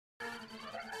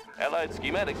Allied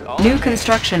schematics. All New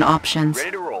construction options.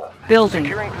 ready to roll. Building.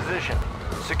 Securing position.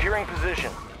 Securing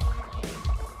position.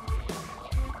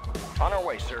 On our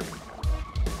way, sir.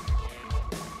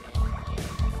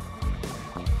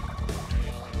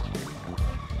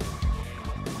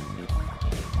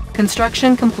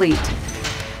 Construction complete.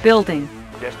 Building.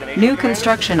 Destination New commander?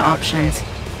 construction options.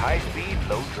 High speed,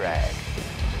 low drag.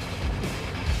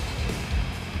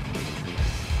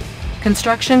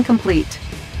 Construction complete.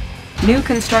 New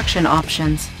construction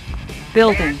options.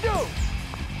 Building.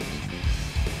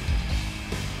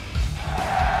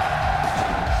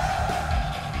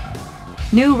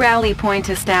 New rally point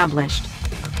established.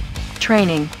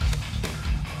 Training.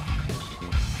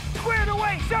 Squared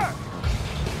away, sir!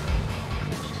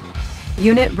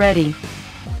 Unit ready.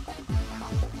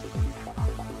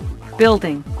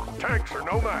 Building. Tanks are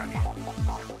no match.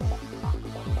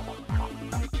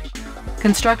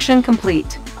 Construction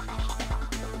complete.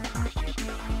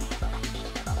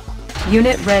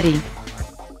 Unit ready.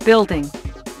 Building.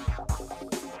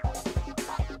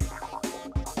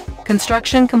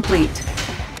 Construction complete.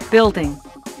 Building.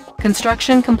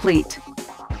 Construction complete.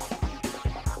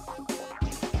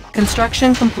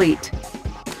 Construction complete.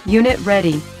 Unit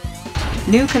ready.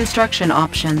 New construction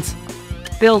options.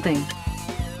 Building.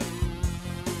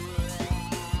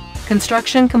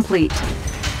 Construction complete.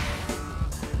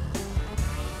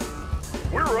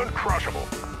 We're uncrushable.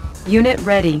 Unit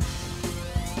ready.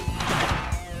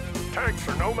 Tanks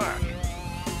are no match.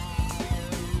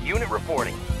 Unit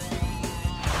reporting.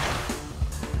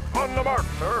 On the mark,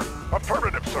 sir.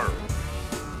 Affirmative, sir.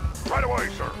 Right away,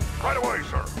 sir. Right away,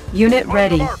 sir. Unit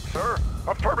ready. On the mark, sir.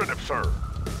 Affirmative, sir.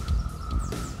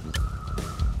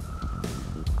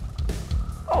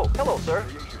 Oh, hello, sir.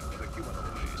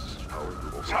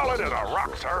 Solid as a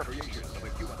rock, sir.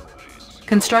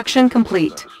 Construction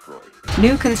complete.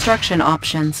 New construction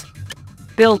options.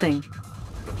 Building.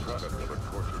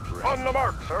 On the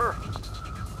mark, sir.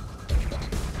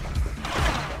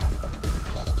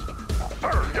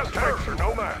 Sir, yes, tanks are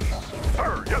no match.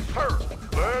 Sir, yes, sir.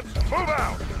 Let's move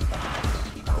out.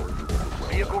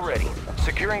 Vehicle ready.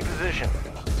 Securing position.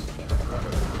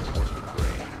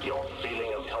 Your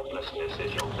feeling of helplessness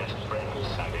is your best friend,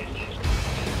 Savage.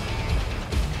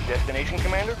 Destination,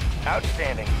 Commander?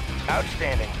 Outstanding.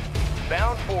 Outstanding.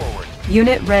 Bound forward.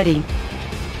 Unit ready.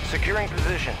 Securing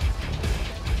position.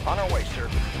 On our way, sir.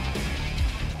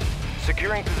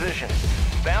 Securing position.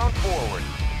 Bound forward.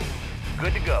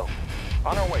 Good to go.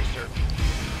 On our way, sir.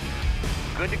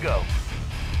 Good to go.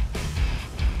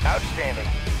 Outstanding.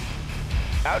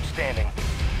 Outstanding.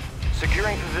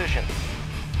 Securing position.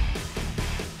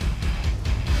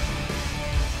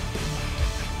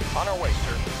 On our way,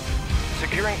 sir.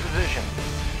 Securing position.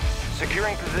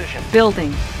 Securing position.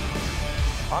 Building.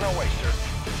 On our way, sir.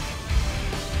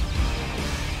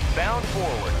 Bound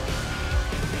forward.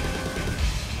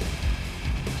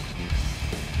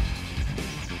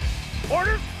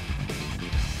 Orders?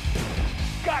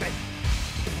 Got it.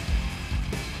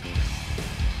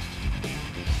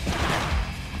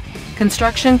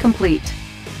 Construction complete.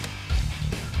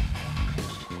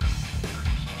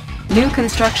 New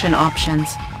construction options.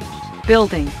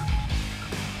 Building.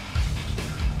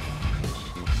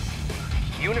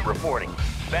 Unit reporting.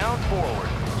 Bound forward.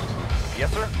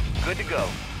 Yes, sir. Good to go.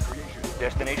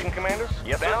 Destination, Commander?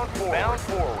 Yes, sir. Bound forward. Bound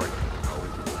forward.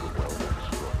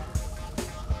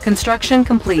 Construction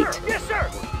complete. Sir. Yes, sir.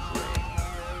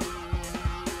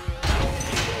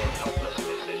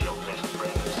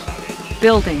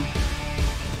 Building.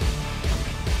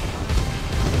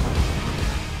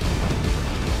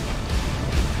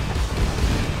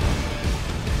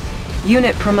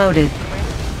 Unit promoted.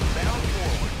 Bound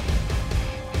forward.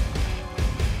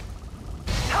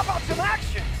 How about some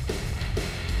action?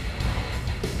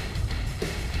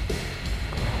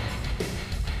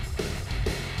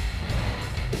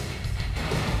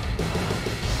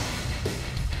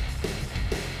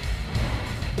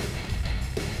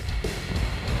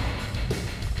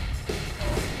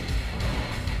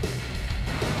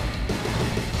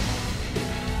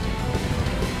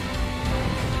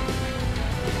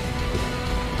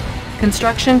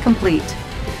 Construction complete.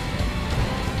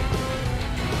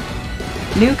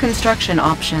 New construction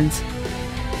options.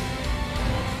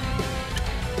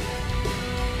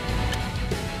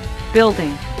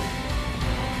 Building.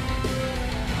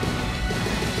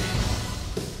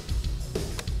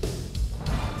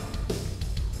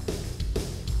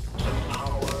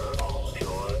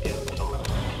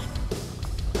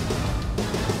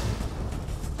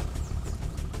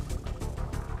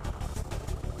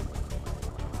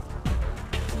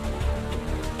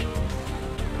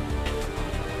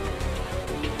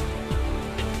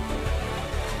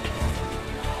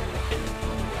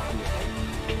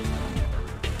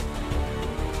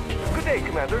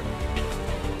 Commander.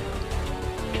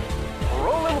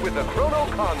 Rolling with the Chrono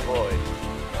Convoy.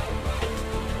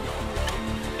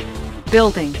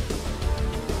 Building.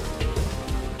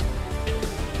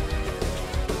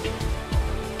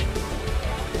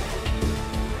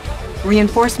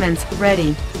 Reinforcements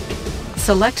ready.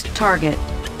 Select target.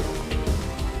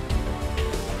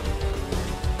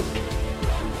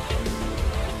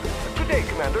 Good day,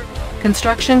 Commander.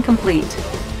 Construction complete.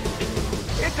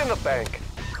 It's in the bank.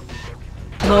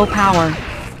 Low power.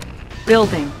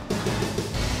 Building.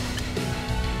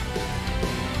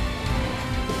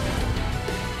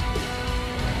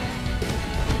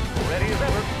 Ready as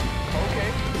ever.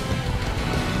 Okay.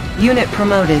 Unit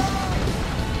promoted.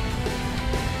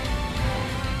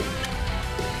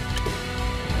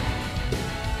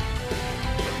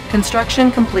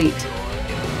 Construction complete.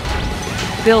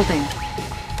 Building.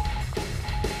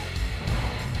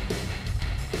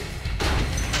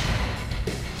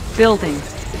 Building.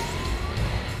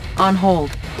 On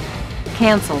hold.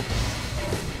 Cancel.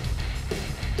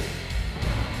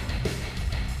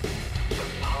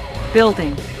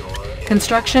 Building.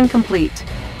 Construction complete.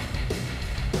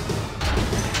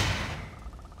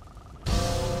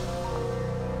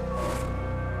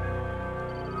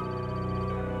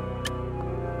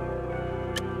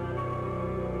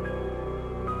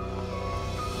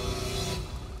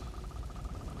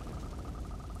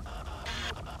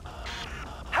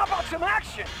 How about some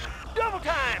action? Double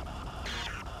time!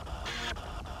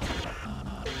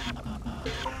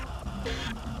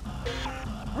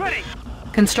 Ready!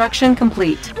 Construction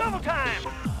complete. Double time!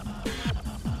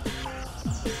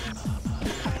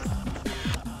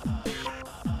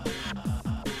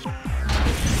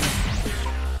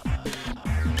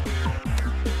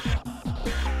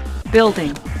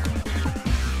 Building.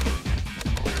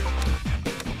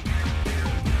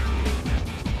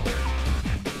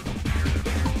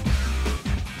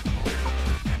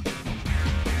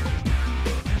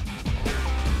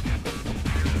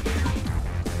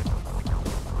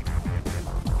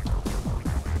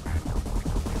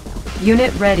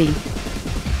 Unit ready.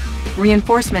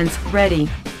 Reinforcements ready.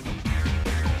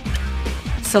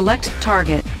 Select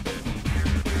target.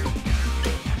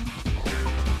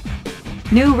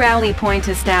 New rally point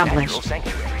Natural established.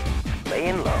 sanctuary.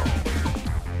 Laying low.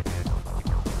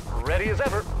 Ready as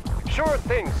ever. Sure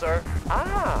thing, sir.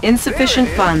 Ah, Insufficient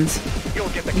there it is. funds. You'll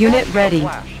get the Unit cash in a ready.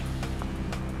 flash.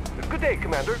 Good day,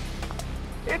 Commander.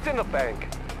 It's in the bank.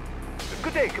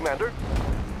 Good day, Commander.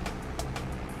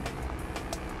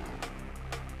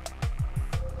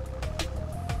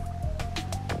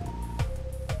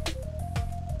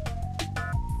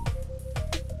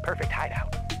 Perfect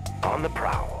hideout. On the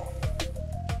prowl.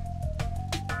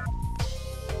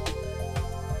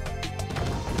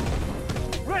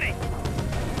 Ready!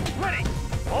 Ready!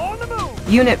 On the move!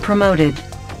 Unit promoted.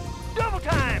 Double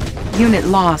time! Unit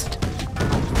lost.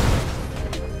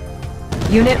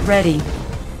 Unit ready.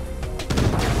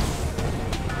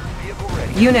 Vehicle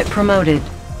ready. Unit promoted.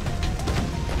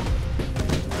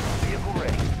 Vehicle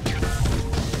ready.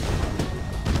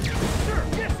 Sir!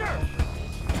 Yes, sir!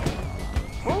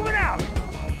 Moving out!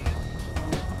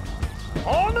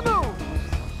 On the move!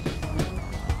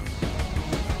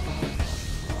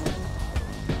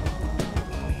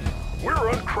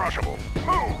 We're uncrushable.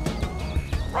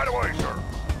 Move! Right away, sir.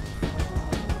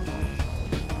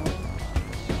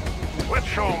 Let's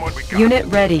show them what we got. Unit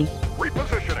ready.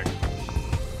 Repositioning.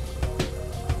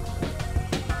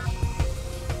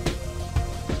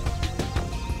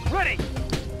 Ready!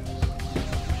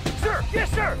 Sir! Yes,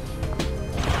 sir!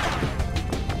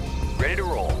 Ready to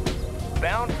roll.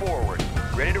 Bound forward.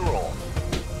 Ready to roll.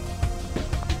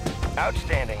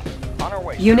 Outstanding. On our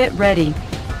way. sir. Unit ready.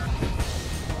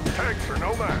 Tanks are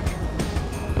no match.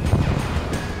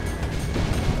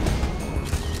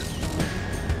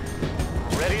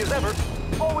 Ready as ever.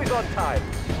 Always on time.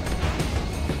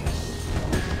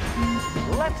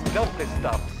 Let's dump this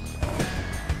stuff.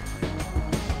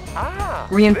 Ah!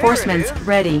 Reinforcements there it is.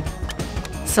 ready.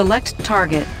 Select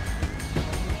target.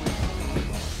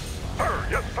 Sir,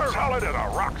 yes, sir. Solid as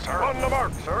a rock, sir. On the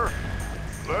mark, sir.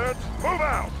 Let's move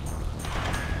out.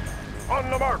 On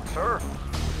the mark, sir.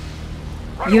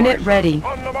 Right Unit away, sir. ready.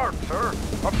 On the mark, sir.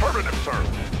 Affirmative, sir.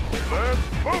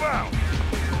 Let's move out.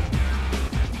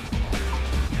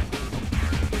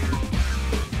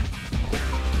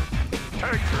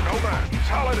 Tanks are no match.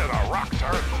 Solid as a rock,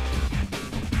 sir.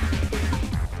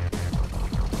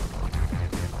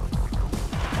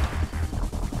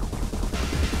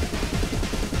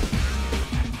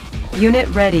 Unit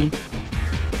ready.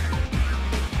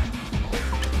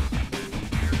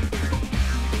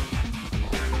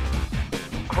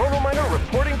 Chrono miner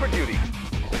reporting for duty.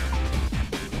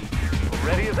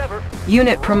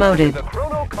 Unit promoted. The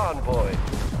Chrono Convoy.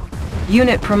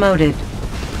 Unit promoted.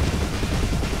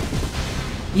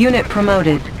 Unit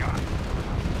promoted.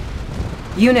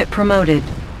 Unit promoted.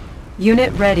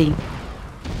 Unit ready.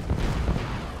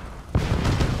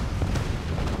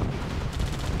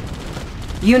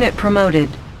 Unit promoted.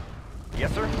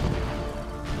 Yes, sir.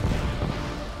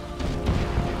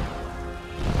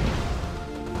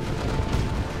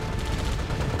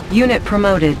 Unit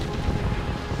promoted.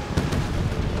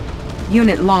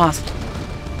 Unit lost.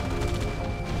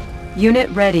 Unit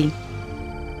ready.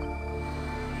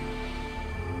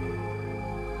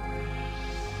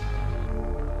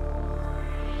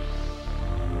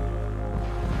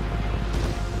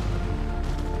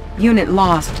 Unit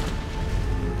lost.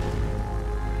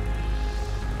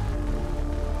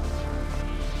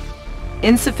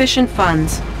 Insufficient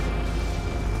funds.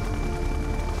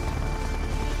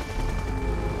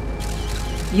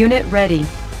 Unit ready.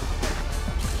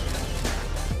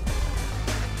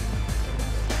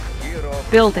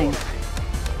 Building.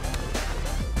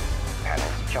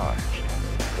 Panels charged.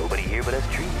 Nobody here but us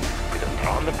trees. With them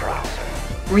on the prowl, sir.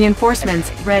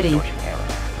 Reinforcements ready. Distortion error.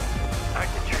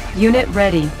 Aren't the trees Unit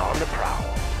ready. on the prowl?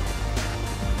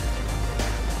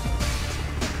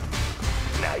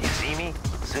 Now you see me,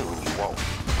 soon you won't.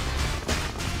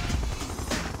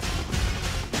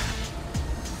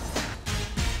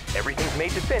 Everything's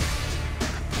made to fit.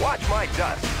 Watch my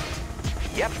dust.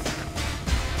 Yep.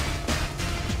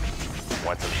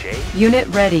 Want some shade? Unit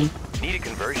ready. Need a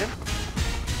conversion?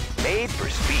 Made for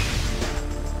speed.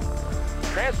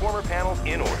 Transformer panels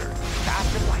in order.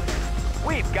 Fast and light.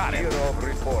 We've got it. Year of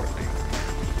reporting.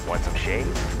 Want some shade?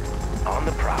 On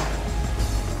the prowl.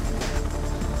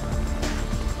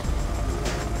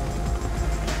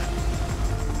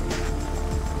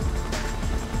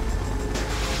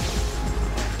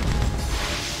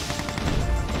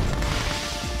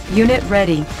 Unit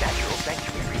ready. Natural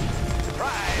sanctuary.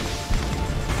 Surprise!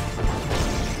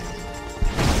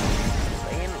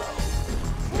 Laying low.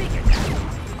 Sneak attack.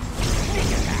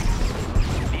 Sneak attack.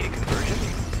 Need a conversion?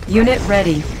 Unit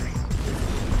ready.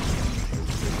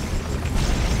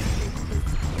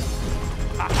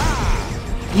 Aha!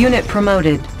 Unit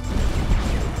promoted.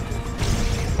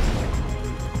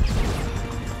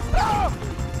 Ah!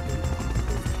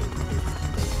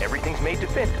 Everything's made to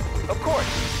fit. Of course.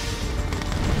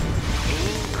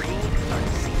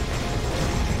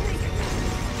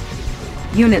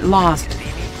 Unit lost.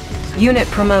 Unit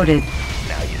promoted.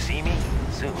 Now you see me,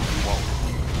 soon you won't.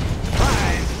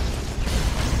 Surprise!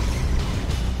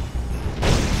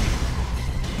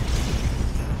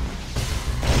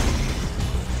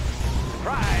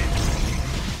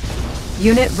 Surprise!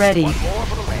 Unit ready. One more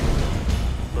for the land.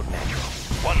 Look natural.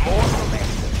 One more for the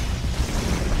land.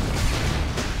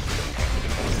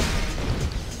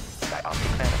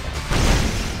 Dioptic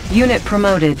manifest. Unit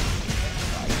promoted.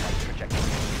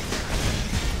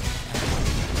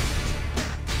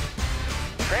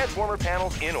 Transformer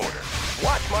panels in order.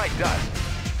 Watch my dust.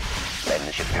 Letting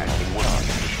the ship passing one on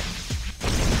station.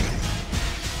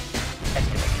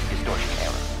 Estimate distortion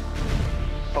error.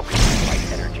 Focusing light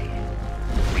energy.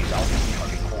 Resolving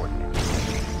target coordinates.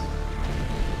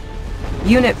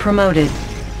 Unit promoted.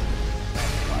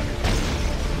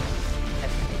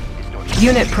 Estimating distortion.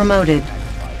 Unit promoted.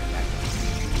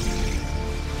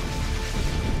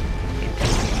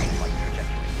 Intensifying flight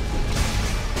trajectory.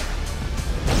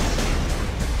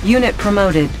 Unit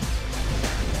promoted.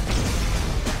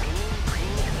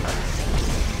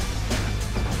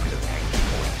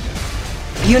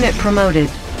 Unit promoted.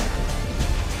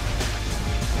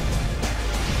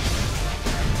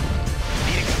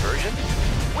 Need a conversion?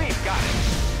 We've got it.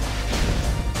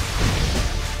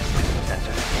 Crystal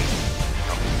sensor stable.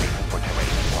 Compensating for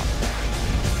terrain swap.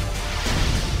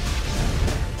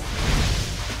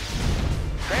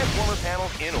 Transformer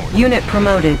panels in order. Unit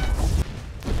promoted.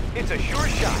 It's a sure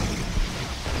shot.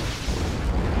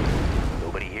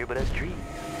 Nobody here but us trees.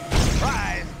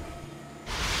 Surprise!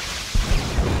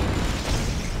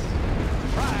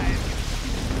 Surprise!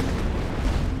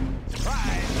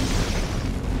 Surprise!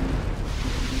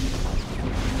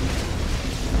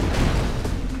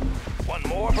 One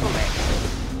more for the land.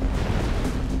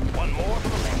 One more for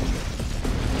the land.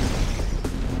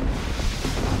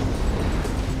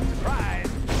 Surprise!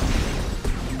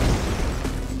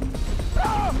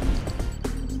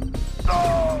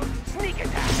 Oh! Sneak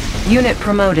attack! Unit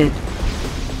promoted.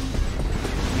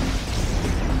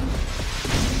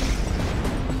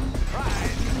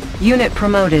 Surprise! Unit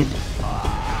promoted.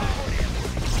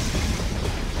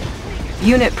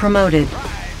 Unit promoted.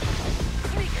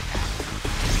 Sneak attack!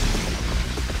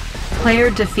 Player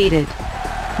defeated.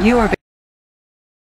 You are